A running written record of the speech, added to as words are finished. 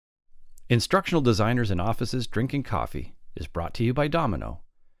Instructional Designers in Offices Drinking Coffee is brought to you by dominKnow,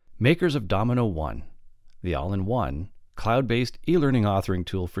 makers of dominKnow One, the all-in-one, cloud-based e-learning authoring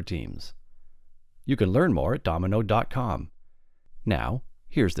tool for teams. You can learn more at dominKnow.com. Now,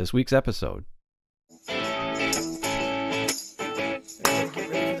 here's this week's episode. Get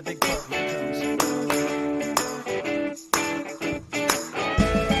ready for the big part. Here it comes.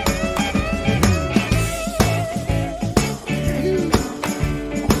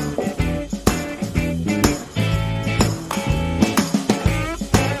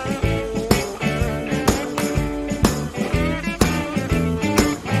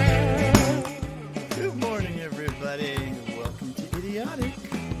 Good morning, everybody. Welcome to Idiotic.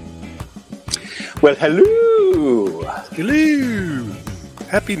 Well, hello. Hello.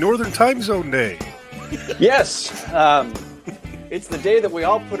 Happy Northern Time Zone Day. Yes, it's the day that we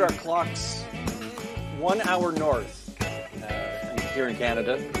all put our clocks 1 hour north here in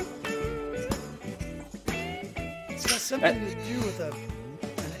Canada. It's got something to do with an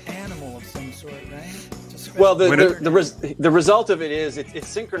animal of some sort, right? Well, the result of it is it's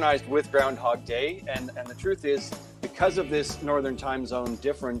synchronized with Groundhog Day, and the truth is, because of this Northern Time Zone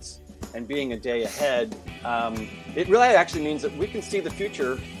difference and being a day ahead, it really actually means that we can see the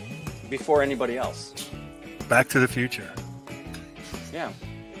future before anybody else. Back to the future. Yeah.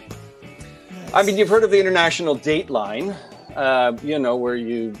 I mean, you've heard of the international dateline, where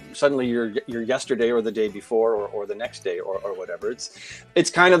you suddenly you're yesterday or the day before or the next day or whatever.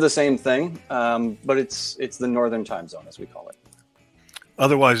 It's kind of the same thing, but it's the Northern Time Zone, as we call it.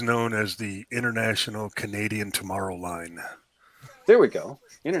 Otherwise known as the International Canadian Tomorrow Line. There we go.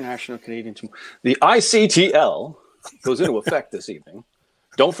 International Canadian Tomorrow. The ICTL goes into effect this evening.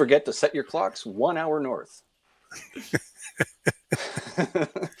 Don't forget to set your clocks 1 hour north.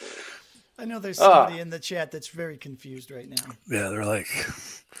 I know there's somebody in the chat that's very confused right now. Yeah, they're like,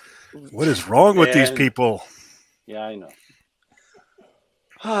 what is wrong with these people? Yeah, I know.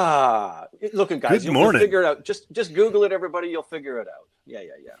 Look, guys, Good morning. You'll figure it out. Just Google it, everybody. You'll figure it out. Yeah.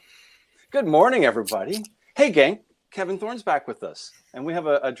 Good morning, everybody. Hey, gang. Kevin Thorn's back with us, and we have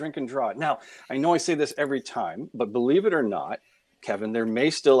a drink and draw. Now, I know I say this every time, but believe it or not, Kevin, there may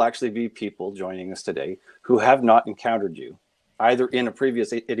still actually be people joining us today who have not encountered you, either in a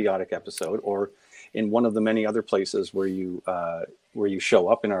previous Idiotic episode or in one of the many other places where you show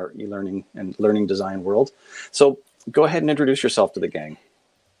up in our e-learning and learning design world. So go ahead and introduce yourself to the gang.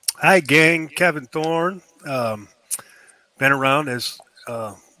 Hi, gang. Kevin Thorn. Been around, as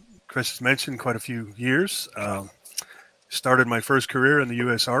Chris has mentioned, quite a few years. Started my first career in the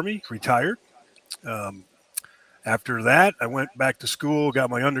U.S. Army, retired. After that, I went back to school, got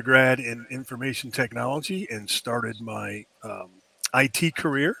my undergrad in information technology, and started my IT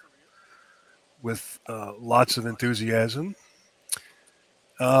career with lots of enthusiasm.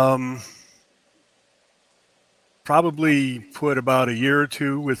 Probably put about a year or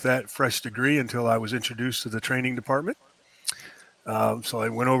two with that fresh degree until I was introduced to the training department. So I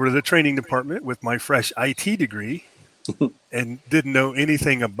went over to the training department with my fresh IT degree and didn't know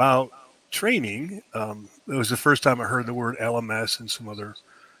anything about training. It was the first time I heard the word LMS and some other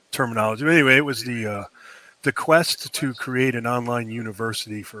terminology. But anyway, it was the quest to create an online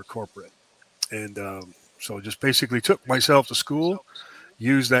university for corporate. And so just basically took myself to school,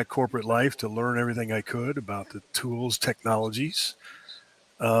 used that corporate life to learn everything I could about the tools, technologies.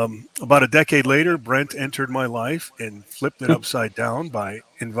 About a decade later, Brent entered my life and flipped it upside down by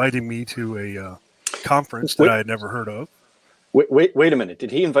inviting me to a conference that I had never heard of. Wait a minute.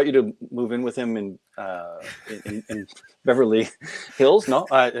 Did he invite you to move in with him in Beverly Hills? No.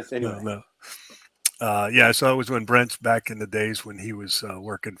 Anyway. No. Yeah, so it was when Brent, back in the days when he was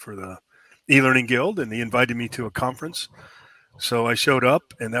working for the eLearning Guild, and he invited me to a conference. So I showed up,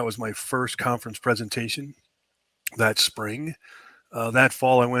 and that was my first conference presentation that spring. That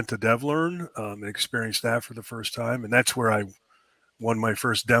fall, I went to DevLearn and experienced that for the first time, and that's where I won my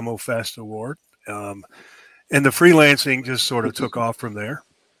first Demo Fest award. And the freelancing just sort of took off from there.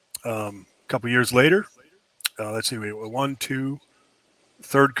 A couple years later, third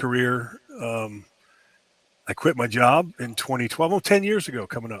career. I quit my job in 2012, 10 years ago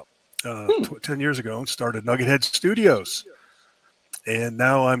coming up, 10 years ago, and started Nuggethead Studios. And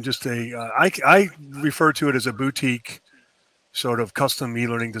now I'm just I refer to it as a boutique sort of custom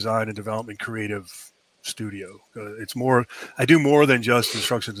e-learning design and development creative studio. It's more, I do more than just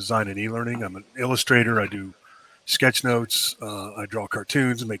instruction design and e-learning. I'm an illustrator. I do sketch notes. I draw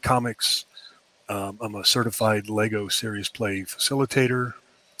cartoons and make comics. I'm a certified Lego Serious Play facilitator.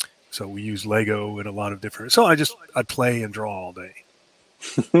 So we use Lego in a lot of different, so I play and draw all day.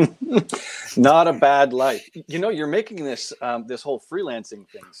 Not a bad life. You know, you're making this this whole freelancing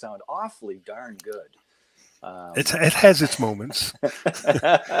thing sound awfully darn good. It has its moments.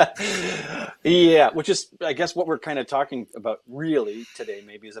 Yeah, which is, I guess, what we're kind of talking about really today,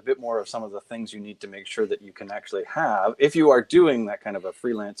 maybe, is a bit more of some of the things you need to make sure that you can actually have if you are doing that kind of a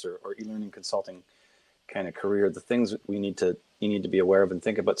freelancer or e-learning consulting kind of career. The things you need to be aware of and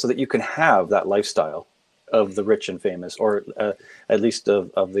think about so that you can have that lifestyle of the rich and famous, or at least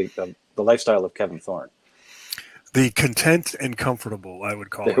of the lifestyle of Kevin Thorn. The content and comfortable, I would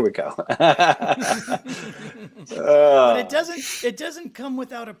call it. There we go. But it doesn't come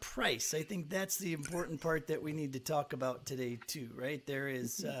without a price. I think that's the important part that we need to talk about today too, right? There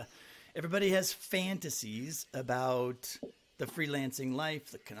is everybody has fantasies about the freelancing life,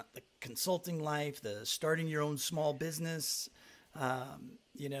 the consulting life, the starting your own small business,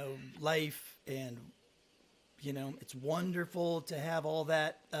 life, and it's wonderful to have all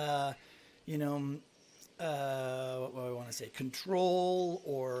that what do I want to say, control,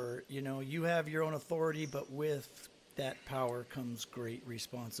 or you have your own authority, but with that power comes great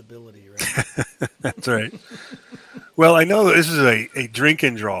responsibility, right? That's right. Well, I know this is a drink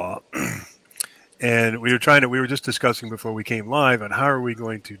and draw, and we were just discussing before we came live on how are we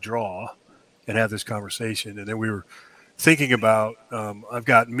going to draw and have this conversation, and then we were thinking about I've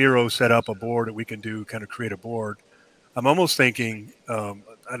got Miro set up a board that we can do, kind of create a board. I'm almost thinking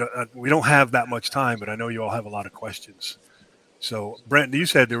we don't have that much time, but I know you all have a lot of questions. So, Brent, you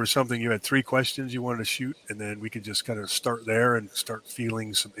said there was something, you had 3 questions you wanted to shoot, and then we could just kind of start there and start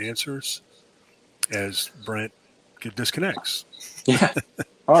feeling some answers as Brent disconnects. Yeah.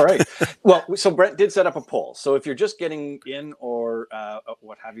 All right. Well, so Brent did set up a poll. So if you're just getting in or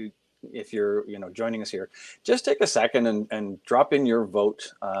what have you, if you're joining us here, just take a second and drop in your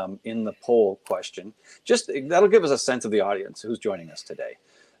vote in the poll question. That'll give us a sense of the audience who's joining us today.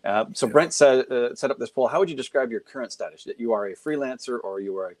 So Brent set up this poll. How would you describe your current status? That you are a freelancer, or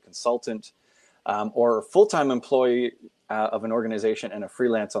you are a consultant, or a full-time employee of an organization and a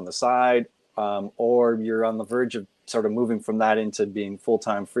freelance on the side, or you're on the verge of sort of moving from that into being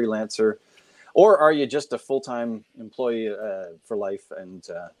full-time freelancer, or are you just a full-time employee for life and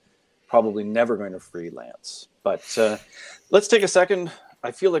probably never going to freelance? But let's take a second.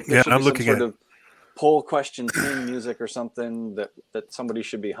 I feel like there should be some sort of poll question theme music or something that somebody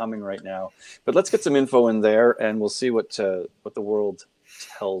should be humming right now. But let's get some info in there, and we'll see what the world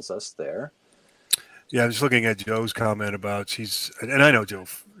tells us there. Yeah, I was looking at Joe's comment about and I know Joe,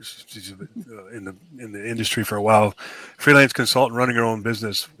 she's in the industry for a while, freelance consultant running her own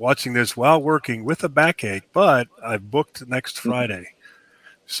business, watching this while working with a backache, but I've booked next Friday.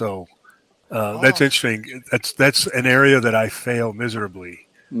 So that's interesting. That's an area that I fail miserably,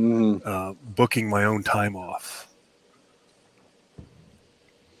 booking my own time off.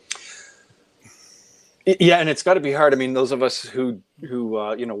 Yeah, and it's got to be hard. I mean, those of us who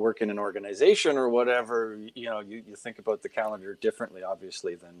work in an organization or whatever, you think about the calendar differently,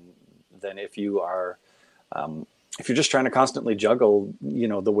 obviously, than if you are if you're just trying to constantly juggle,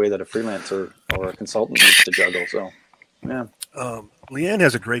 the way that a freelancer or a consultant needs to juggle. So, yeah. Leanne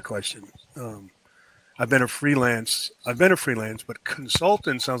has a great question. I've been a freelance, but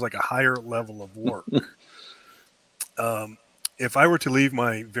consultant sounds like a higher level of work. If I were to leave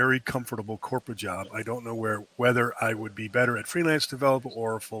my very comfortable corporate job, I don't know whether I would be better at freelance developer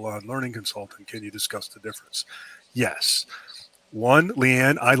or a full-on learning consultant. Can you discuss the difference? Yes. One,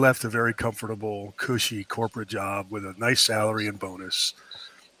 Leanne, I left a very comfortable, cushy corporate job with a nice salary and bonus,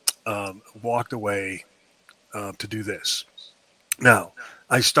 walked away to do this. Now,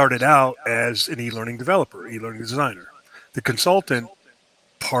 I started out as an e-learning developer, e-learning designer. The consultant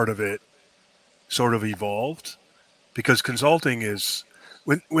part of it sort of evolved, because consulting is,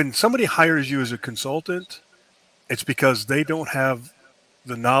 when somebody hires you as a consultant, it's because they don't have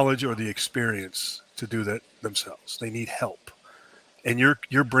the knowledge or the experience to do that themselves. They need help, and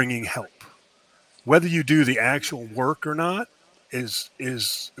you're bringing help. Whether you do the actual work or not is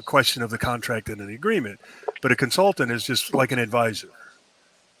a question of the contract and the agreement. But a consultant is just like an advisor.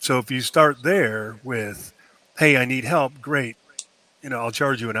 So if you start there with, hey, I need help, great. I'll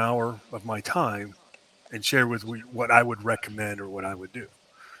charge you an hour of my time and share with what I would recommend or what I would do.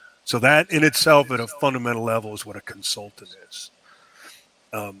 So that in itself at a fundamental level is what a consultant is.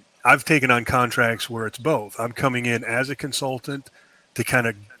 I've taken on contracts where it's both. I'm coming in as a consultant to kind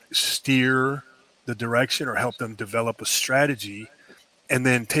of steer the direction or help them develop a strategy, and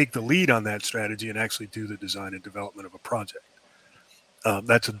then take the lead on that strategy and actually do the design and development of a project.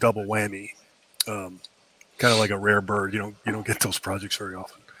 That's a double whammy, kind of like a rare bird. You don't get those projects very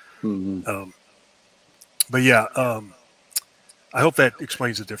often. Mm-hmm. But yeah, I hope that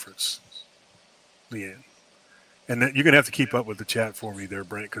explains the difference, Leanne. And then you're gonna have to keep up with the chat for me there,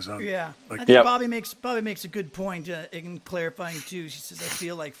 Brent, because I'm I like, think Bobby makes a good point in clarifying too. She says, "I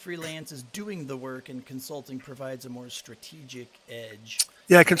feel like freelance is doing the work, and consulting provides a more strategic edge."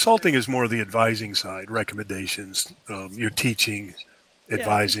 yeah, consulting is more the advising side, recommendations. You're teaching,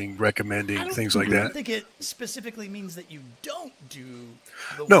 advising, recommending, things like I that. don't think it specifically means that you don't do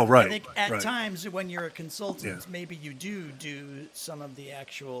the work. No, right. I think at times when you're a consultant, maybe you do some of the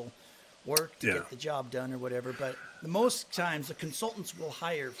actual work to get the job done or whatever. But the most times the consultants will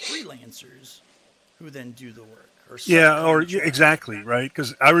hire freelancers who then do the work. Or exactly, right?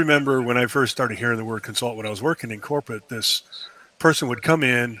 Because I remember when I first started hearing the word consult when I was working in corporate, this person would come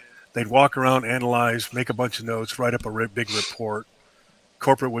in, they'd walk around, analyze, make a bunch of notes, write up a big report.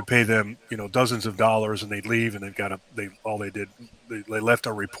 Corporate would pay them, dozens of dollars, and they'd leave, and they left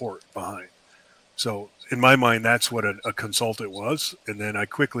a report behind. So in my mind, that's what a consultant was. And then I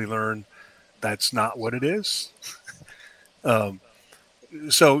quickly learned that's not what it is.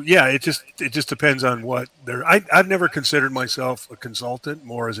 So yeah, it just depends on what they're. I've never considered myself a consultant,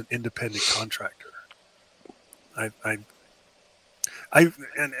 more as an independent contractor. And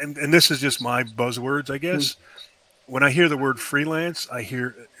this is just my buzzwords, I guess. When I hear the word freelance, I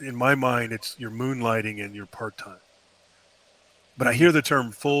hear in my mind it's you're moonlighting and you're part-time. But I hear the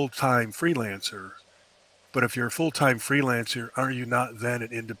term full-time freelancer. But if you're a full-time freelancer, are you not then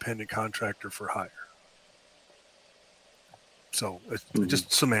an independent contractor for hire? So it's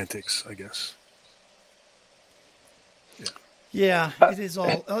just semantics, I guess. Yeah, it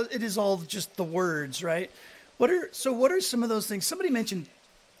is all just the words, right? What are some of those things? Somebody mentioned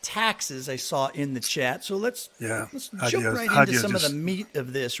taxes I saw in the chat. So let's jump right into some of the meat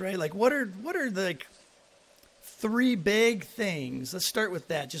of this, right? Like what are the three big things? Let's start with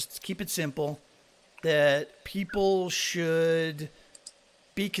that. Just keep it simple. That people should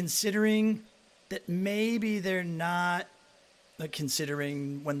be considering that maybe they're not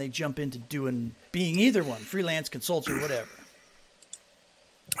considering when they jump into being either one, freelance, consultant, or whatever.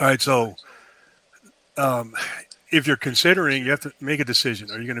 All right. So if you're considering, you have to make a decision.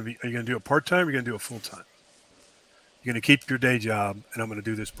 Are you going to do a part-time or are you going to do a full-time? You're going to keep your day job and I'm going to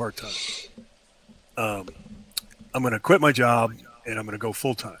do this part-time. I'm going to quit my job and I'm going to go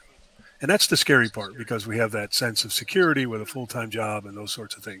full-time. And that's the scary part because we have that sense of security with a full-time job and those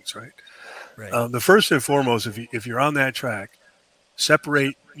sorts of things, right? Right. The first and foremost, if you're on that track,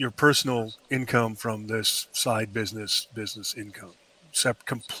 separate your personal income from this side business income.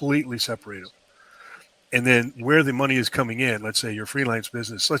 Completely separate them. And then where the money is coming in, let's say your freelance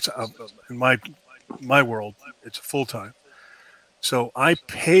business, in my world, it's full-time. So I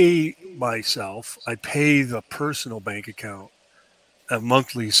pay myself, I pay the personal bank account a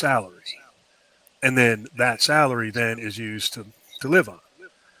monthly salary. And then that salary then is used to live on.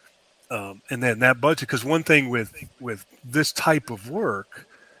 And then that budget, because one thing with this type of work,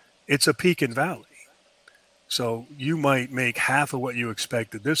 it's a peak and valley. So you might make half of what you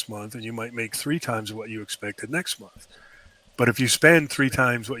expected this month, and you might make 3 times what you expected next month. But if you spend 3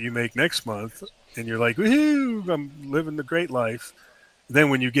 times what you make next month, and you're like, woohoo, I'm living the great life, then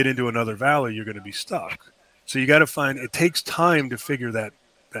when you get into another valley, you're going to be stuck. So you got to find, it takes time to figure that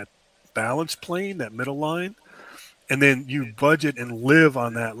balance plane, that middle line, and then you budget and live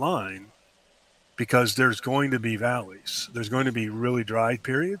on that line because there's going to be valleys. There's going to be really dry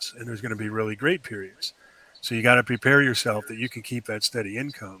periods, and there's going to be really great periods. So you got to prepare yourself that you can keep that steady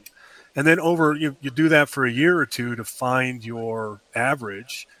income. And then you do that for a year or two to find your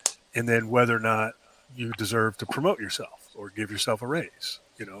average, and then whether or not you deserve to promote yourself or give yourself a raise.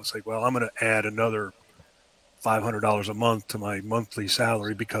 It's like, well, I'm going to add another $500 a month to my monthly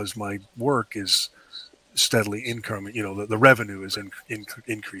salary because my work is steadily incoming. The revenue is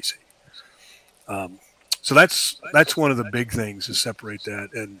increasing. So that's one of the big things is separate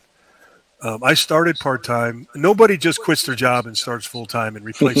that. And I started part-time. Nobody just quits their job and starts full-time and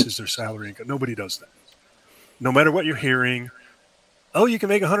replaces their salary income. Nobody does that. No matter what you're hearing, oh, you can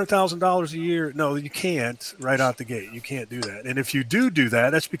make $100,000 a year. No, you can't right out the gate. You can't do that. And if you do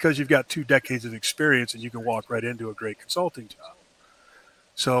that, that's because you've got 2 decades of experience and you can walk right into a great consulting job.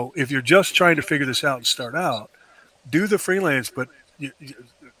 So if you're just trying to figure this out and start out, do the freelance, but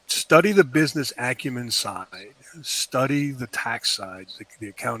study the business acumen side, study the tax side, the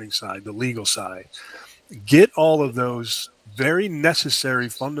accounting side, the legal side. Get all of those very necessary,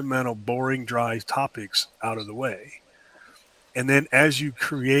 fundamental, boring, dry topics out of the way. And then as you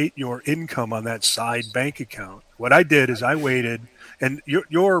create your income on that side bank account, what I did is I waited, and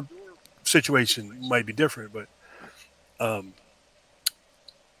your situation might be different, but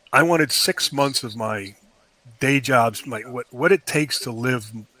I wanted 6 months of my day jobs, like what it takes to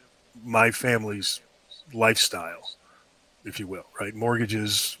live my family's lifestyle, if you will, right?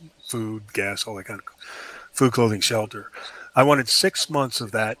 Mortgages, food, gas, all that kind of food, clothing, shelter. I wanted 6 months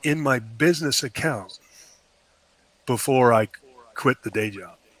of that in my business account before I quit the day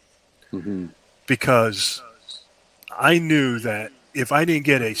job. Because I knew that if I didn't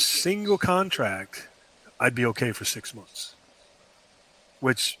get a single contract, I'd be okay for 6 months.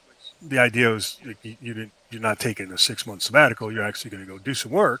 Which the idea was you're not taking a 6 month sabbatical. You're actually going to go do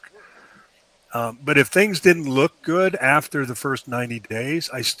some work. But if things didn't look good after the first 90 days,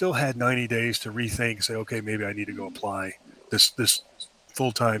 I still had 90 days to rethink and say, okay, maybe I need to go apply. This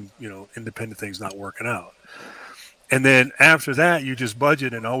full-time, independent thing's not working out. And then after that, you just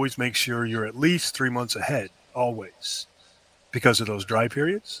budget and always make sure you're at least 3 months ahead, always, because of those dry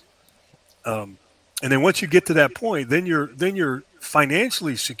periods. And then once you get to that point, then you're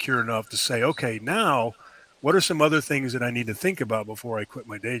financially secure enough to say, okay, now what are some other things that I need to think about before I quit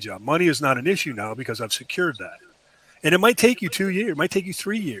my day job? Money is not an issue now because I've secured that. And it might take you 2 years, it might take you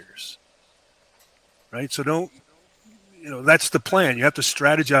 3 years, right? So that's the plan. You have to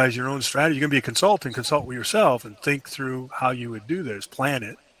strategize your own strategy. You're going to be a consultant, consult with yourself and think through how you would do this, plan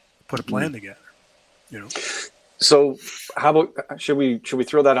it, put a plan together, So how about, should we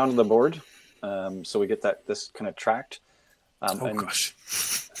throw that onto the board? So we get this kind of tracked. Gosh.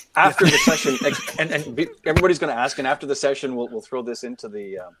 After the session, and everybody's going to ask, and after the session, we'll throw this into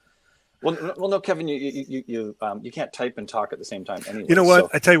the. Well, no, Kevin, you can't type and talk at the same time anyway. You know what? So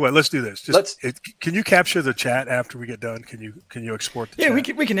I tell you what. Let's do this. Can you capture the chat after we get done? Can you export the chat?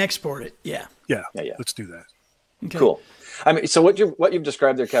 Yeah, we can export it. Yeah. Yeah. Let's do that. Okay. Cool. I mean, so what you've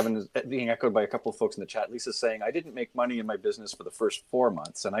described there, Kevin, is being echoed by a couple of folks in the chat. Lisa's saying, I didn't make money in my business for the first 4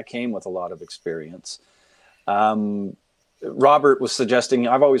 months, and I came with a lot of experience. Robert was suggesting,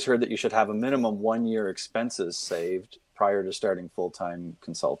 I've always heard that you should have a minimum 1 year expenses saved prior to starting full-time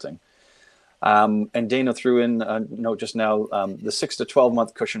consulting. And Dana threw in a note just now, the 6 to 12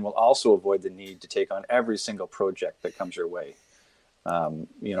 month cushion will also avoid the need to take on every single project that comes your way.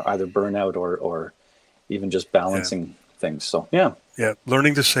 Either burnout or even just balancing things. So, yeah.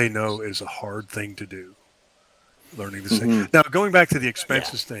 Learning to say no is a hard thing to do. Learning to say. Now, going back to the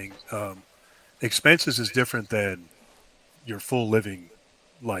expenses thing, expenses is different than your full living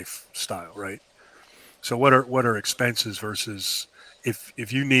lifestyle, right? So what are expenses versus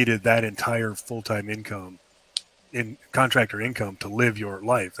if you needed that entire full-time income in contractor income to live your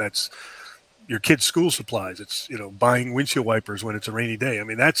life, that's your kids' school supplies. It's, buying windshield wipers when it's a rainy day. I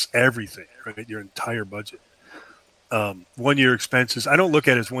mean, that's everything, right? Your entire budget. 1 year expenses. I don't look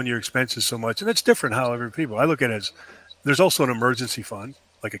at it as 1 year expenses so much. And it's different how every people, I look at it as there's also an emergency fund,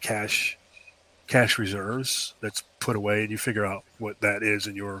 like a cash reserves that's put away, and you figure out what that is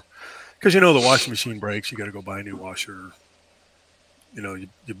in your, because the washing machine breaks, you got to go buy a new washer.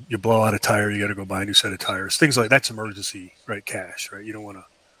 You blow out a tire, you got to go buy a new set of tires. Things like that's emergency, right? Cash, right? You don't want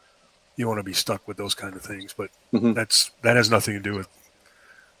to be stuck with those kind of things. But that has nothing to do with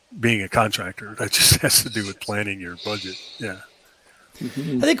being a contractor. That just has to do with planning your budget. Yeah.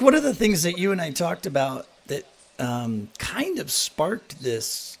 I think one of the things that you and I talked about that kind of sparked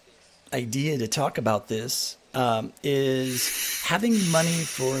this idea to talk about this is having money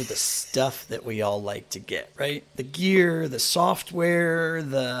for the stuff that we all like to get, right? The gear, the software,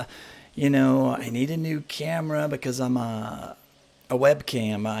 I need a new camera because I'm a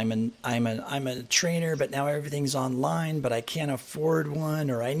webcam. I'm a trainer, but now everything's online, but I can't afford one,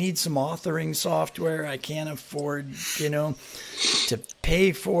 or I need some authoring software. I can't afford, to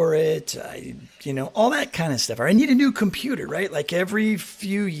pay for it. All that kind of stuff. Or I need a new computer, right? Like every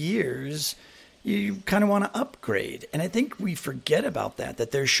few years, you kind of want to upgrade. And I think we forget about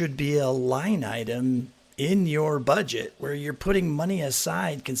that there should be a line item in your budget where you're putting money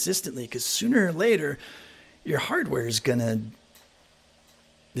aside consistently, because sooner or later, your hardware is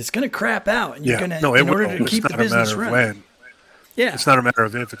it's going to crap out, and you're going to, in order to keep the business running. Yeah. It's not a matter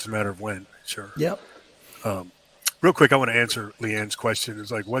of if, it's a matter of when. Sure. Yep. Real quick, I want to answer Leanne's question.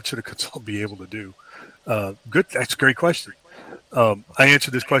 It's like, what should a consultant be able to do? Good. That's a great question. I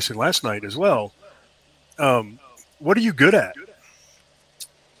answered this question last night as well. What are you good at?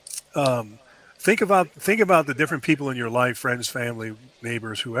 Think about the different people in your life, friends, family,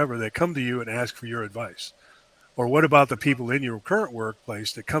 neighbors, whoever, that come to you and ask for your advice. Or what about the people in your current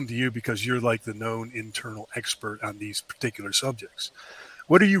workplace that come to you because you're like the known internal expert on these particular subjects?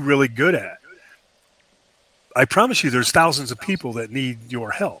 What are you really good at? I promise you there's thousands of people that need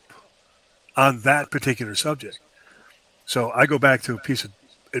your help on that particular subject. So I go back to a piece of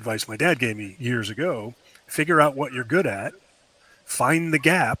advice my dad gave me years ago. Figure out what you're good at, find the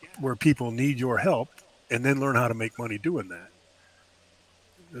gap where people need your help, and then learn how to make money doing that.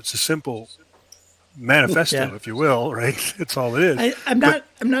 It's a simple manifesto, if you will, right? That's all it is. I'm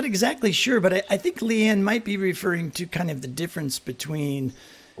not exactly sure, but I think Leanne might be referring to kind of the difference between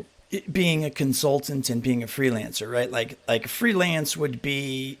being a consultant and being a freelancer, right? Like freelance would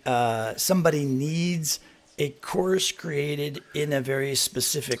be somebody needs a course created in a very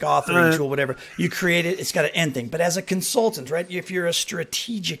specific authoring tool, whatever. You create it, it's got an end thing. But as a consultant, right, if you're a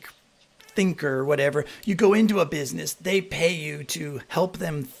strategic thinker or whatever, you go into a business, they pay you to help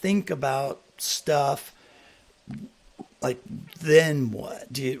them think about stuff. Like, then what?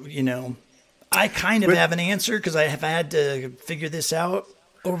 I kind of have an answer because I have had to figure this out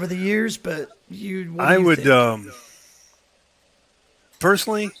over the years, but I would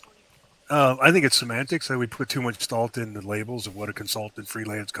personally, I think it's semantics. I would put too much thought in the labels of what a consultant,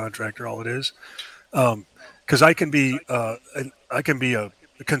 freelance, contractor, all it is. Because I can be a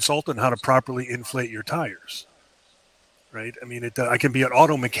consultant how to properly inflate your tires, right? I mean, I can be an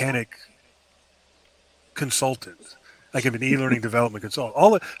auto mechanic consultant. I can be an e-learning development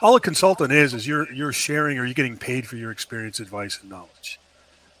consultant. All a consultant is you're sharing, or you're getting paid for your experience, advice, and knowledge.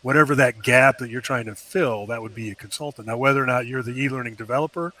 Whatever that gap that you're trying to fill, that would be a consultant. Now, whether or not you're the e-learning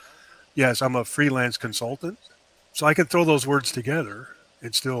developer, yes, I'm a freelance consultant. So I can throw those words together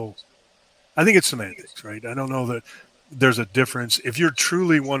and still, I think it's semantics, right? I don't know that there's a difference. If you're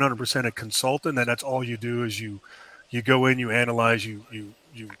truly 100% a consultant, then that's all you do is you go in, you analyze, you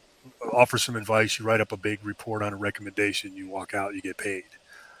offer some advice, you write up a big report on a recommendation, you walk out, you get paid.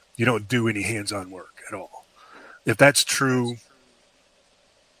 You don't do any hands-on work at all. If that's true,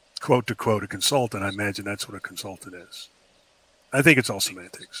 quote to quote, a consultant, I imagine that's what a consultant is. I think it's all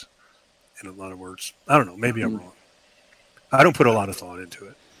semantics in a lot of words. I don't know. Maybe I'm wrong. I don't put a lot of thought into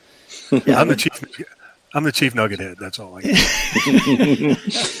it. Yeah, I'm the chief nugget head. That's all I can.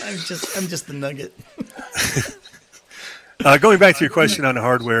 I'm just the nugget. Going back to your question on the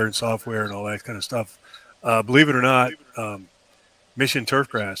hardware and software and all that kind of stuff, believe it or not, Mission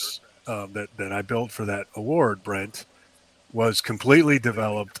Turfgrass that I built for that award, Brent, was completely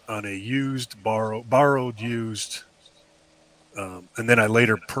developed on a borrowed used, and then I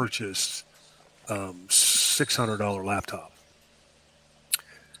later purchased $600 laptop.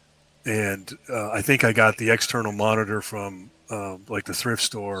 And I think I got the external monitor from like the thrift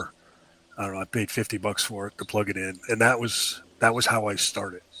store. I don't know, I paid $50 for it to plug it in. And that was how I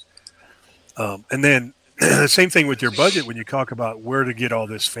started. And then the same thing with your budget when you talk about where to get all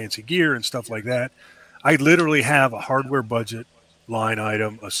this fancy gear and stuff like that. I literally have a hardware budget line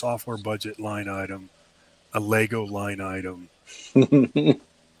item, a software budget line item, a Lego line item, an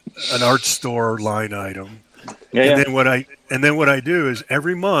art store line item. Then what I do is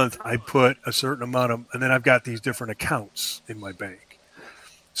every month I put a certain amount of, and then I've got these different accounts in my bank.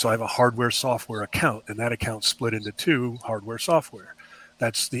 So I have a hardware software account, and that account's split into two: hardware software.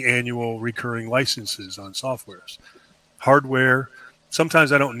 That's the annual recurring licenses on softwares. Hardware,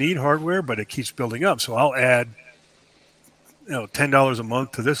 sometimes I don't need hardware, but it keeps building up. So I'll add, $10 a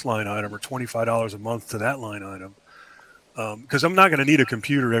month to this line item or $25 a month to that line item. Because I'm not going to need a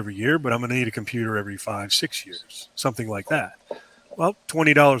computer every year, but I'm going to need a computer every 5-6 years, something like that. Well,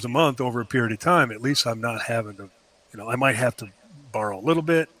 $20 a month over a period of time, at least I'm not having to, I might have to borrow a little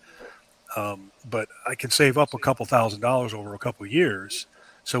bit, but I can save up a couple $1,000s over a couple of years.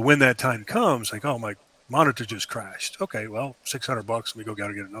 So when that time comes, like, oh, my monitor just crashed. Okay, well, $600, we got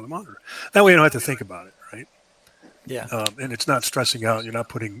to get another monitor. That way you don't have to think about it, right? Yeah. And it's not stressing out. You're not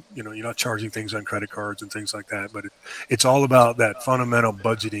putting, you're not charging things on credit cards and things like that. But it's all about that fundamental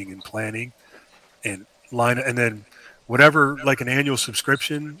budgeting and planning and then whatever like an annual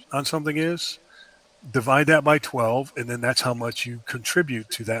subscription on something is, divide that by 12, and then that's how much you contribute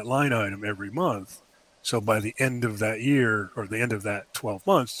to that line item every month. So by the end of that year or the end of that 12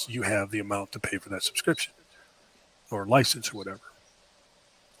 months, you have the amount to pay for that subscription or license or whatever.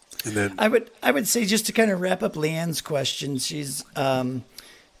 And then I would say, just to kind of wrap up Leanne's question, she's from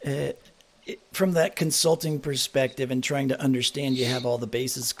that consulting perspective and trying to understand you have all the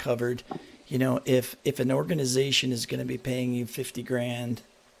bases covered. If an organization is going to be paying you $50,000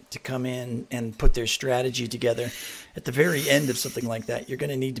 to come in and put their strategy together, at the very end of something like that, you're going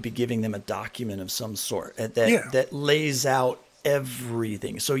to need to be giving them a document of some sort that lays out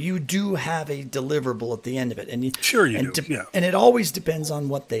everything. So you do have a deliverable at the end of it. And and it always depends on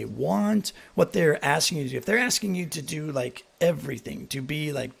what they want, what they're asking you to do. If they're asking you to do like everything, to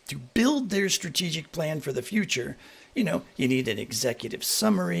build their strategic plan for the future, You know, you need an executive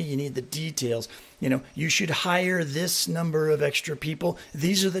summary, you need the details. You know, you should hire this number of extra people.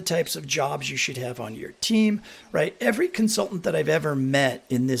 These are the types of jobs you should have on your team, right? Every consultant that I've ever met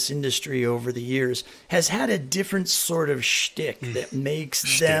in this industry over the years has had a different sort of shtick that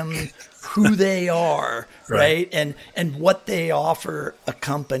makes them who they are, right? And what they offer a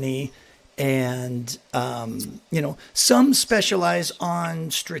company. And, you know, some specialize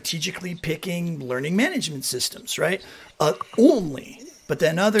on strategically picking learning management systems, right? Only. But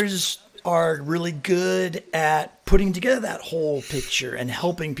then others are really good at putting together that whole picture and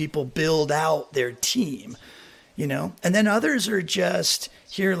helping people build out their team, you know? And then others are just,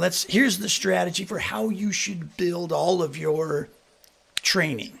 here's the strategy for how you should build all of your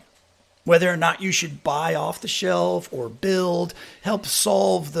training. Whether or not you should buy off the shelf or build, help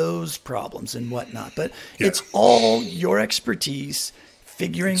solve those problems and whatnot. But it's all your expertise,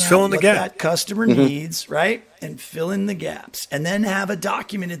 figuring out what that customer needs, right? And fill in the gaps. And then have a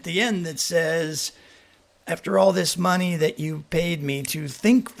document at the end that says, after all this money that you paid me to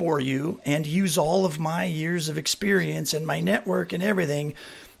think for you and use all of my years of experience and my network and everything,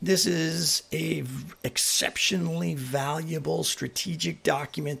 this is a exceptionally valuable strategic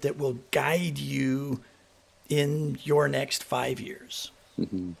document that will guide you in your next 5 years.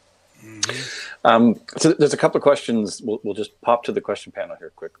 So there's a couple of questions. We'll just pop to the question panel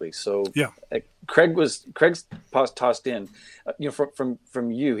here quickly. So Craig's tossed in, you know,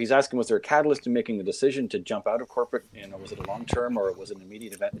 from you. He's asking, was there a catalyst in making the decision to jump out of corporate? You know, was it a long term or was it an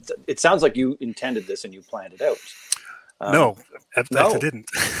immediate event? It sounds like you intended this and you planned it out. No, I didn't.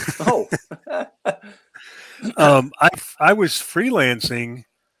 Oh, I was freelancing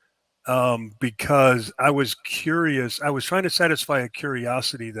because I was curious. I was trying to satisfy a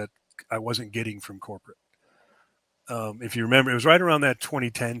curiosity that I wasn't getting from corporate. If you remember, it was right around that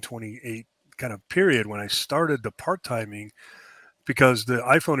 2010, 2008 kind of period when I started the part-timing, because the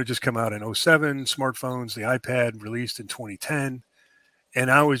iPhone had just come out in 2007, smartphones, the iPad released in 2010. And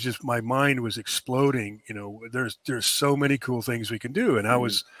I was just, my mind was exploding. You know, there's so many cool things we can do. And I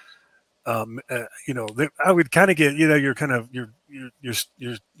was, you know, I would kind of get, you know,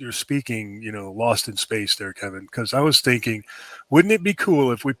 you're speaking, you know, lost in space there, Kevin, because I was thinking, wouldn't it be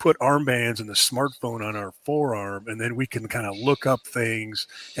cool if we put armbands and the smartphone on our forearm, and then we can kind of look up things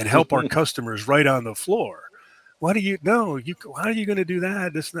and help our customers right on the floor? How are you going to do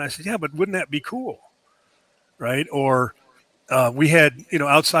that? This and that. I said, yeah, but wouldn't that be cool? Right. Or, we had, you know,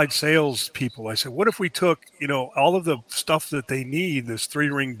 outside sales people. I said, what if we took, you know, all of the stuff that they need, this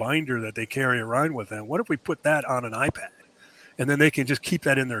 3-ring binder that they carry around with them, what if we put that on an iPad? And then they can just keep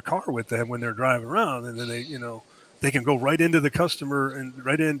that in their car with them when they're driving around. And then they, you know, they can go right into the customer and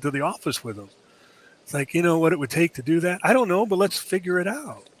right into the office with them. It's like, you know what it would take to do that? I don't know, but let's figure it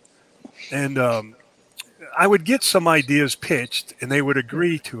out. And I would get some ideas pitched and they would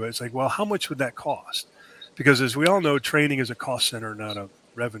agree to it. It's like, well, how much would that cost? Because as we all know, training is a cost center, not a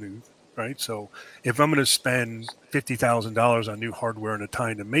revenue, right? So if I'm going to spend $50,000 on new hardware and a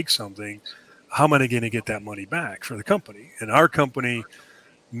time to make something, how am I going to get that money back for the company? And our company,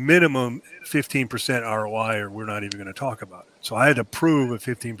 minimum 15% ROI, or we're not even going to talk about it. So I had to prove a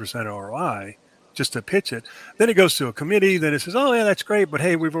 15% ROI just to pitch it. Then it goes to a committee. Then it says, oh, yeah, that's great. But,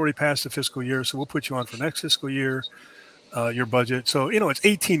 hey, we've already passed the fiscal year, so we'll put you on for next fiscal year. Your budget. So, you know, it's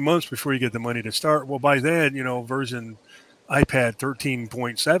 18 months before you get the money to start. Well, by then, you know, version iPad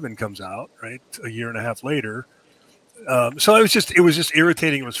 13.7 comes out, right? A year and a half later. So it was just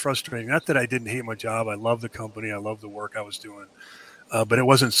irritating. It was frustrating. Not that I didn't hate my job. I love the company. I love the work I was doing. But it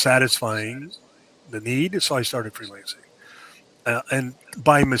wasn't satisfying the need. So I started freelancing. And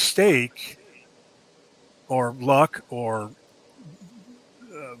by mistake or luck or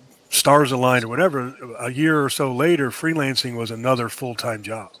stars aligned or whatever, a year or so later, freelancing was another full-time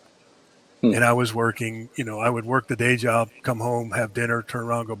job. And I was working, you know, I would work the day job, come home, have dinner, turn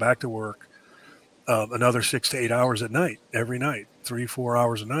around, go back to work, another 6 to 8 hours at night, every night, 3-4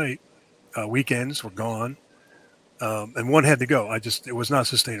 hours a night. Weekends were gone. And one had to go. It was not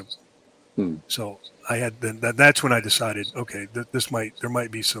sustainable. So that's when I decided, okay, there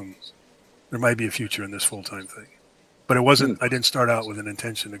might be a future in this full-time thing. But it wasn't. I didn't start out with an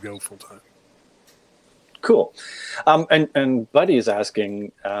intention to go full time. Cool. And Buddy is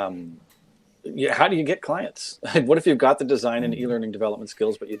asking, how do you get clients? What if you've got the design and e-learning development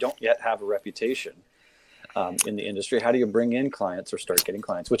skills, but you don't yet have a reputation in the industry? How do you bring in clients or start getting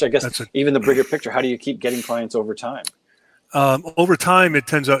clients? Which I guess even the bigger picture, how do you keep getting clients over time? Over time,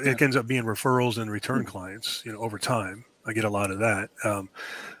 it ends up being referrals and return clients. You know, over time, I get a lot of that.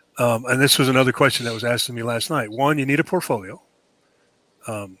 And this was another question that was asked to me last night. One, you need a portfolio.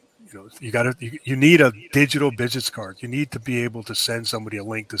 You you need a digital business card. You need to be able to send somebody a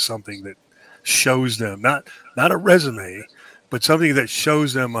link to something that shows them, not a resume, but something that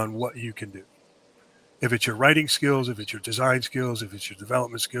shows them on what you can do. If it's your writing skills, if it's your design skills, if it's your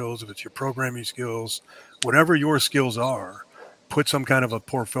development skills, if it's your programming skills, whatever your skills are, put some kind of a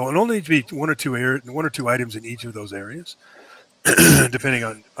portfolio. And only to be one or two items in each of those areas, depending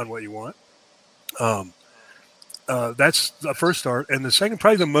on what you want. That's the first start. And the second,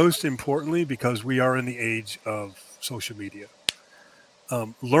 probably the most importantly, because we are in the age of social media.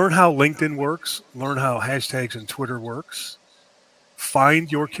 Learn how LinkedIn works. Learn how hashtags and Twitter works.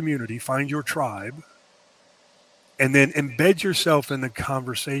 Find your community. Find your tribe. And then embed yourself in the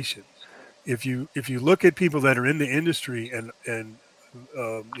conversation. If you look at people that are in the industry and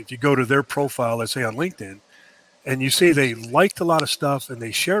if you go to their profile, let's say on LinkedIn, and you see they liked a lot of stuff and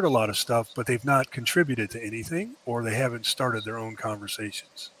they shared a lot of stuff, but they've not contributed to anything, or they haven't started their own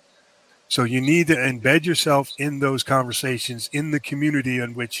conversations. So you need to embed yourself in those conversations in the community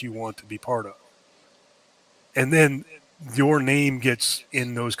in which you want to be part of. And then your name gets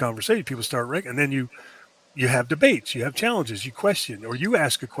in those conversations. People start and then you have debates, you have challenges, you question, or you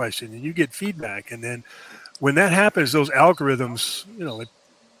ask a question and you get feedback. And then when that happens, those algorithms,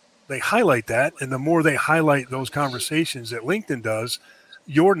 they highlight that. And the more they highlight those conversations that LinkedIn does,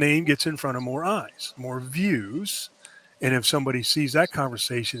 your name gets in front of more eyes, more views. And if somebody sees that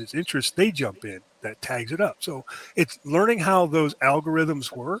conversation, it's interest, they jump in, that tags it up. So it's learning how those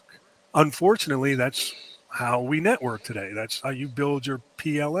algorithms work. Unfortunately, that's how we network today. That's how you build your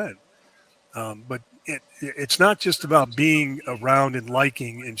PLN. But it's not just about being around and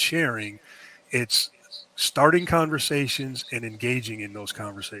liking and sharing. It's starting conversations and engaging in those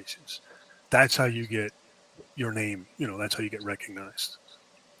conversations. That's how you get your name, that's how you get recognized.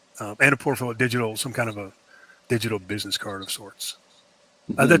 And a portfolio, some kind of a digital business card of sorts.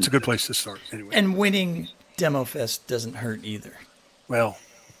 That's a good place to start anyway. And winning Demo Fest doesn't hurt either. Well,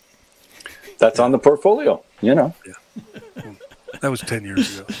 that's on the portfolio, Yeah. That was 10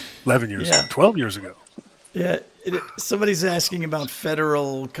 years ago, 11 years ago, 12 years ago. Yeah. Somebody's asking about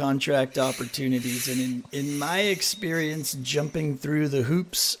federal contract opportunities. And in my experience, jumping through the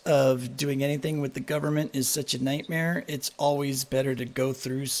hoops of doing anything with the government is such a nightmare. It's always better to go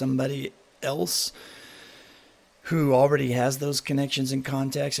through somebody else who already has those connections and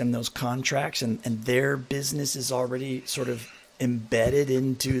contacts and those contracts, and their business is already sort of embedded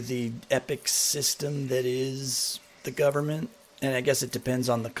into the epic system that is the government. And I guess it depends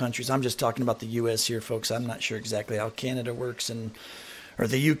on the countries. I'm just talking about the U.S. here, folks. I'm not sure exactly how Canada works or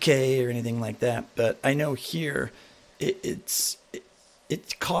the U.K. or anything like that. But I know here it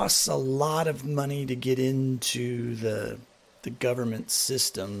costs a lot of money to get into the government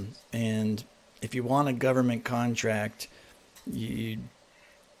system. And if you want a government contract, you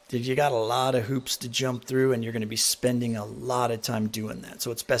got a lot of hoops to jump through, and you're going to be spending a lot of time doing that.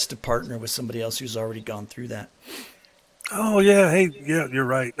 So it's best to partner with somebody else who's already gone through that. Oh, yeah. Hey, yeah, you're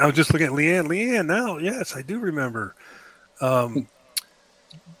right. I was just looking at Leanne. Leanne, now, yes, I do remember.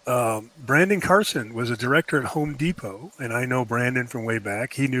 Brandon Carson was a director at Home Depot, and I know Brandon from way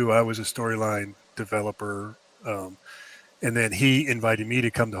back. He knew I was a storyline developer, and then he invited me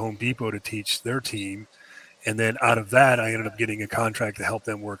to come to Home Depot to teach their team. And then out of that, I ended up getting a contract to help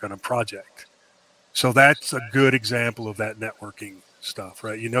them work on a project. So that's a good example of that networking stuff,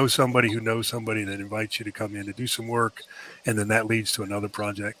 right? You know somebody who knows somebody that invites you to come in to do some work, and then that leads to another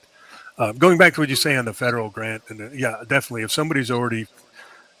project. Going back to what you say on the federal grant, and yeah, definitely, if somebody's already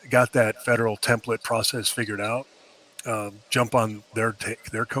got that federal template process figured out, jump on their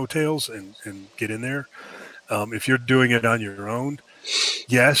coattails and get in there. If you're doing it on your own,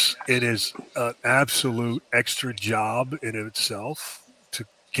 yes, it is an absolute extra job in itself to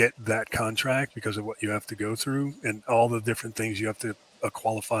get that contract because of what you have to go through and all the different things you have to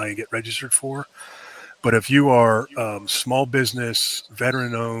qualify and get registered for. But if you are small business,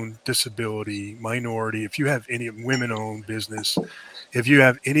 veteran-owned, disability, minority, if you have any women-owned business, if you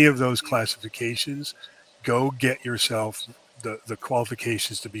have any of those classifications, go get yourself the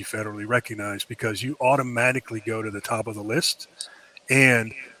qualifications to be federally recognized, because you automatically go to the top of the list.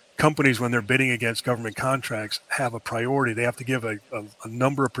 And companies, when they're bidding against government contracts, have a priority. They have to give a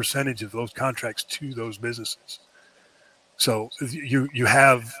number of percentage of those contracts to those businesses. So if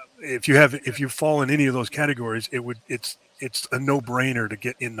you fall in any of those categories, it's a no-brainer to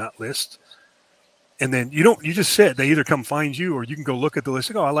get in that list. And then you just sit. They either come find you, or you can go look at the list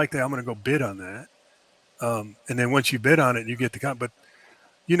and go, I like that, I'm going to go bid on that. And then once you bid on it, you get the but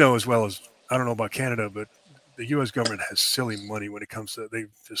as well as, I don't know about Canada, but the U.S. government has silly money when it comes to, they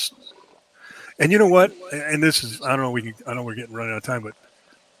just, and you know what? And this is, I know we're getting running out of time, but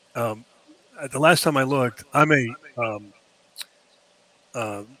The last time I looked, I'm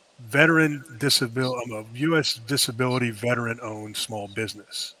a veteran disability. I'm a U.S. disability veteran-owned small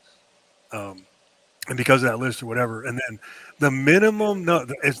business, and because of that list or whatever. And then the minimum, no,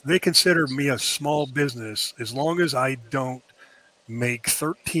 they consider me a small business as long as I don't make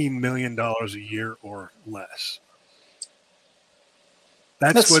 $13 million a year or less.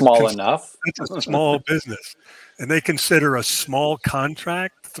 That's small enough. That's a small business, and they consider a small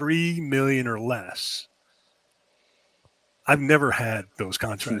contract $3 million or less. I've never had those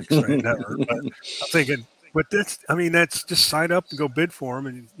contracts, right? Never. But I'm thinking, but that's just sign up and go bid for them,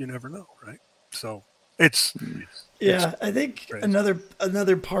 and you never know, right? So it's I think crazy.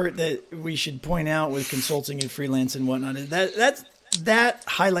 Another part that we should point out with consulting and freelance and whatnot is that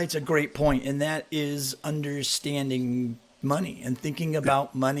highlights a great point, and that is understanding money and thinking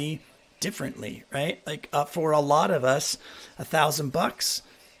about money differently, right? Like for a lot of us, $1,000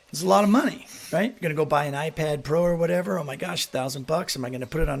 is a lot of money, right? You're going to go buy an iPad Pro or whatever. Oh my gosh, $1,000. Am I going to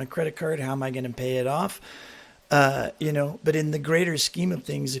put it on a credit card? How am I going to pay it off? But in the greater scheme of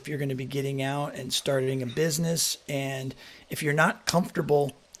things, if you're going to be getting out and starting a business, and if you're not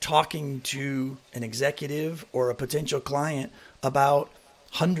comfortable talking to an executive or a potential client about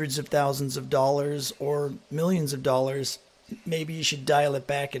hundreds of thousands of dollars or millions of dollars, maybe you should dial it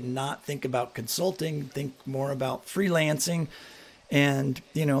back and not think about consulting, think more about freelancing, and,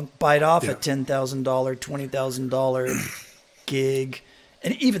 bite off a $10,000, $20,000 gig.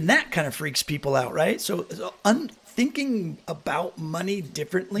 And even that kind of freaks people out, right? So thinking about money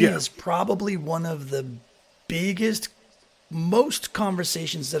differently is probably one of the biggest, most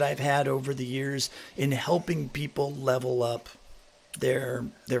conversations that I've had over the years in helping people level up their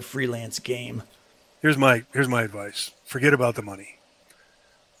freelance game. Here's my advice. Forget about the money.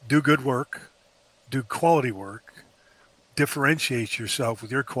 Do good work. Do quality work. Differentiate yourself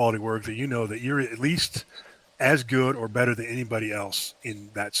with your quality work that you know that you're at least as good or better than anybody else in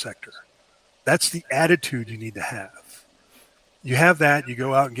that sector. That's the attitude you need to have. You have that, you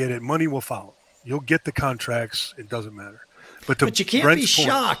go out and get it. Money will follow. You'll get the contracts. It doesn't matter. But you can't be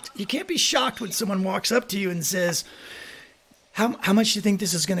shocked. You can't be shocked when someone walks up to you and says, How much do you think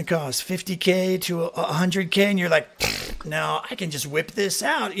this is going to cost? 50K to 100K? And you're like, no, I can just whip this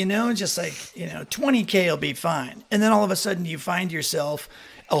out, just like, 20K will be fine. And then all of a sudden you find yourself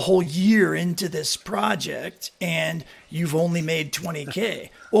a whole year into this project and you've only made 20K.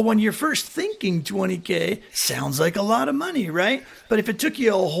 Well, when you're first thinking 20K, sounds like a lot of money, right? But if it took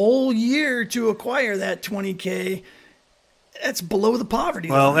you a whole year to acquire that 20K, that's below the poverty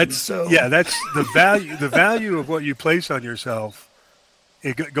line. That's the value. The value of what you place on yourself.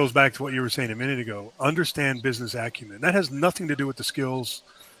 It goes back to what you were saying a minute ago. Understand business acumen. That has nothing to do with the skills.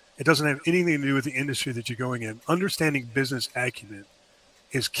 It doesn't have anything to do with the industry that you're going in. Understanding business acumen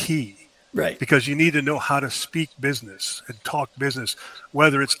is key, right? Because you need to know how to speak business and talk business.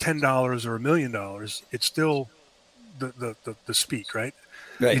 Whether it's $10 or $1 million, it's still the speak, right?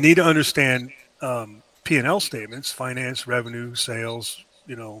 You need to understand P&L statements, finance, revenue, sales,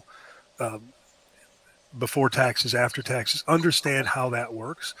 before taxes, after taxes. Understand how that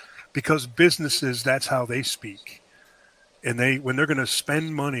works, because businesses, that's how they speak. And when they're going to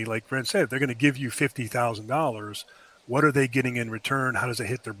spend money, like Brent said, they're going to give you $50,000. What are they getting in return? How does it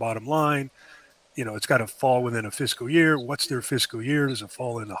hit their bottom line? It's got to fall within a fiscal year. What's their fiscal year? Does it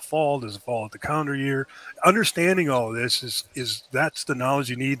fall in the fall? Does it fall at the calendar year? Understanding all of this is that's the knowledge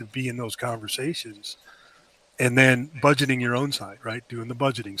you need to be in those conversations. And then budgeting your own side, right? Doing the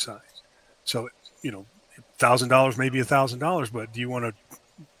budgeting side. So, $1,000 may be $1,000, but do you want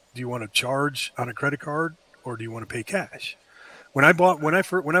to charge on a credit card or do you want to pay cash? When I bought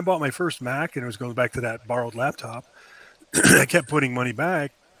my first Mac, and it was going back to that borrowed laptop, I kept putting money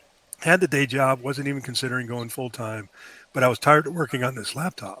back. Had the day job, wasn't even considering going full time, but I was tired of working on this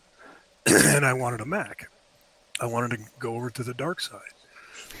laptop, and I wanted a Mac. I wanted to go over to the dark side.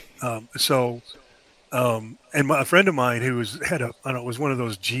 And a friend of mine who was one of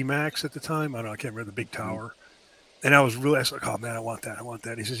those G Macs at the time. I can't remember, the big tower. And I was like, oh man, I want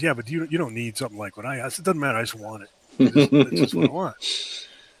that. He says, yeah, but you don't need something like what I said. It doesn't matter. I just want it. It's just what I want.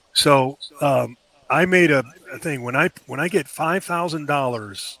 So I made a thing when I get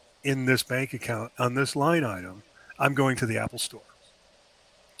 $5,000 in this bank account on this line item, I'm going to the Apple Store.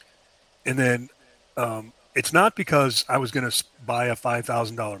 And then it's not because I was going to buy a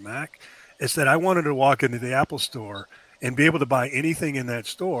 $5,000 Mac. It's that I wanted to walk into the Apple Store and be able to buy anything in that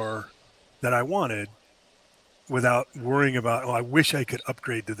store that I wanted without worrying about, I wish I could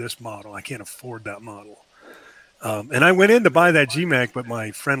upgrade to this model. I can't afford that model. And I went in to buy that GMAC, but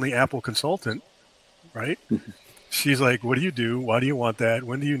my friendly Apple consultant, right, she's like, what do you do? Why do you want that?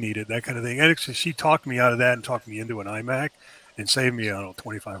 When do you need it? That kind of thing. And actually, she talked me out of that and talked me into an iMac and saved me, I don't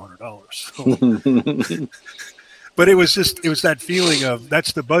know, $2,500. So, but it was that feeling of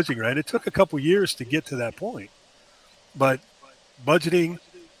that's the budgeting, right? It took a couple years to get to that point. But budgeting,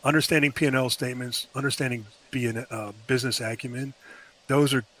 understanding P&L statements, understanding business acumen,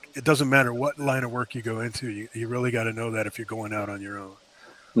 those are, it doesn't matter what line of work you go into. You really got to know that if you're going out on your own.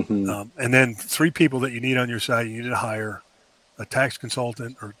 And then 3 people that you need on your side, you need to hire a tax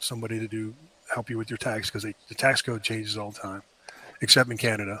consultant or somebody to help you with your tax, because the tax code changes all the time, except in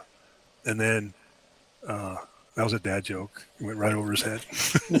Canada. And then that was a dad joke. It went right over his head.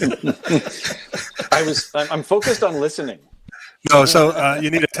 I'm focused on listening. No, so you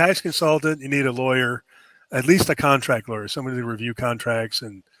need a tax consultant, you need a lawyer, at least a contract lawyer, somebody to review contracts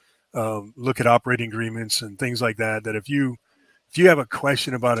and look at operating agreements and things like that. That if you have a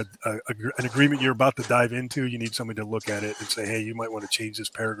question about an agreement you're about to dive into, you need somebody to look at it and say, hey, you might want to change this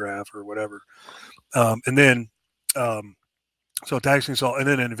paragraph or whatever. And then, so tax consultant, and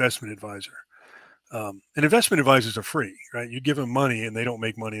then an investment advisor. And investment advisors are free, right? You give them money and they don't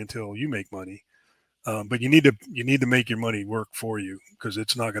make money until you make money. But you need to make your money work for you, because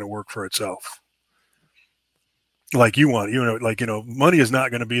it's not going to work for itself. Like money is not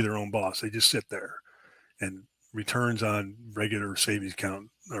going to be their own boss. They just sit there, and returns on regular savings account,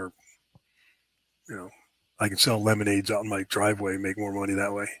 or, I can sell lemonades out in my driveway and make more money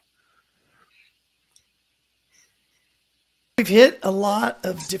that way. We've hit a lot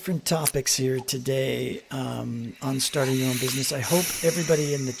of different topics here today on starting your own business. I hope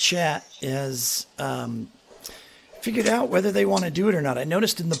everybody in the chat has figured out whether they want to do it or not. I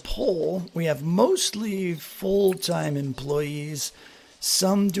noticed in the poll, we have mostly full-time employees,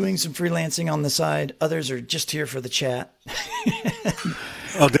 some doing some freelancing on the side. Others are just here for the chat.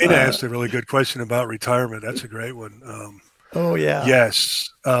 Oh, Dana asked a really good question about retirement. That's a great one. Oh, yeah. Yes.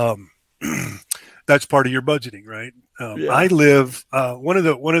 That's part of your budgeting, right? Yeah. I live, one of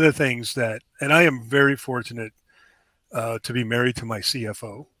the things that, and I am very fortunate to be married to my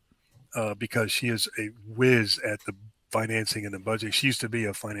CFO because she is a whiz at the financing and the budget. She used to be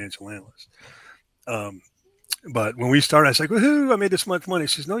a financial analyst. But when we started, I was like, woohoo, I made this much money.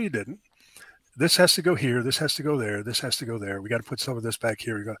 She says, no, you didn't. This has to go here. This has to go there. This has to go there. We got to put some of this back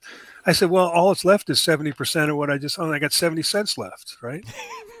here. I said, well, all that's left is 70% of what I just owned. I got 70 cents left, right?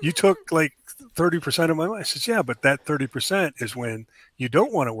 You took like 30% of my money. I said, yeah, but that 30% is when you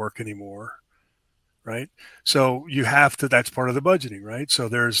don't want to work anymore, right? So you have to, that's part of the budgeting, right? So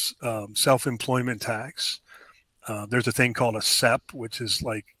there's self-employment tax. There's a thing called a SEP, which is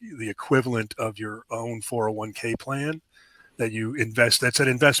like the equivalent of your own 401k plan that you invest. That's an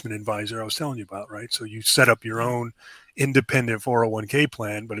investment advisor I was telling you about, right? So you set up your own independent 401k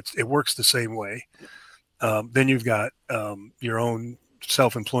plan, but it works the same way. Then you've got your own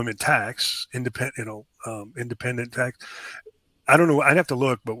self-employment tax, independent tax. I don't know. I'd have to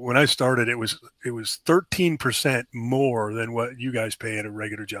look, but when I started, it was 13% more than what you guys pay at a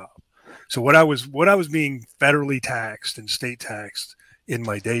regular job. So what I was being federally taxed and state taxed in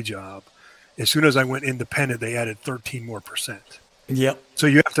my day job, as soon as I went independent, they added 13% more. Yep. So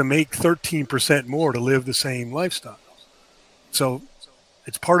you have to make 13% more to live the same lifestyle. So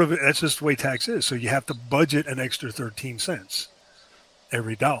it's part of it. That's just the way tax is. So you have to budget an extra 13 cents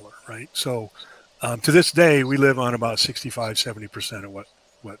every dollar, right? So to this day, we live on about 65, 70% of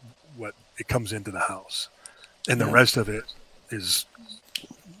what it comes into the house. And the rest of it is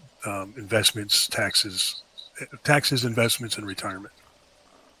investments, taxes, investments, and retirement.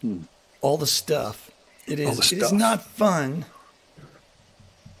 All the stuff. It is not fun.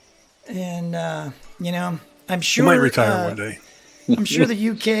 And, I'm sure... You might retire one day. I'm sure the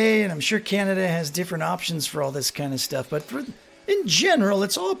UK and I'm sure Canada has different options for all this kind of stuff. But in general,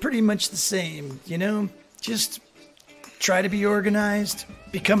 it's all pretty much the same, Just try to be organized,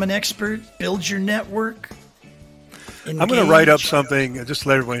 become an expert, build your network. Engage. I'm going to write up something, just to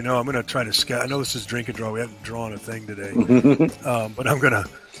let everybody know. I'm going to try to I know this is drink and draw. We haven't drawn a thing today. But I'm going to...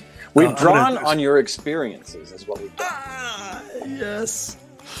 We've drawn on your experiences is what we've done. Yes.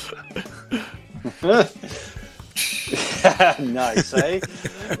 Nice, eh?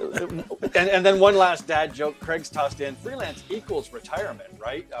 And then one last dad joke. Craig's tossed in, freelance equals retirement,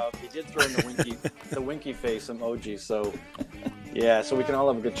 right? He did throw in the winky face emoji. So, yeah, so we can all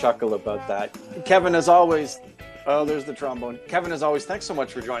have a good chuckle about that. Kevin, as always, there's the trombone. Kevin, as always, thanks so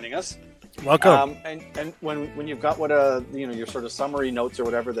much for joining us. Welcome. And when you've got your sort of summary notes or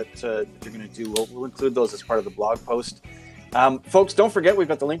whatever that you're going to do, we'll include those as part of the blog post. Folks, don't forget we've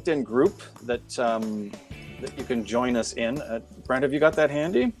got the LinkedIn group that you can join us in. Brent, have you got that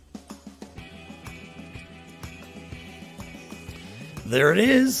handy? There it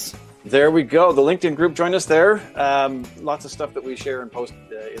is. There we go. The LinkedIn group, join us there. Lots of stuff that we share and post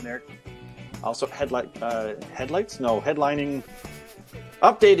in there. Also headlights? No, headlining,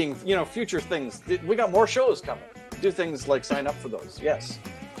 updating, future things. We got more shows coming. Do things like sign up for those. Yes.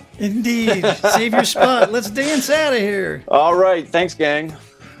 Indeed. Save your spot. Let's dance out of here. All right. Thanks, gang.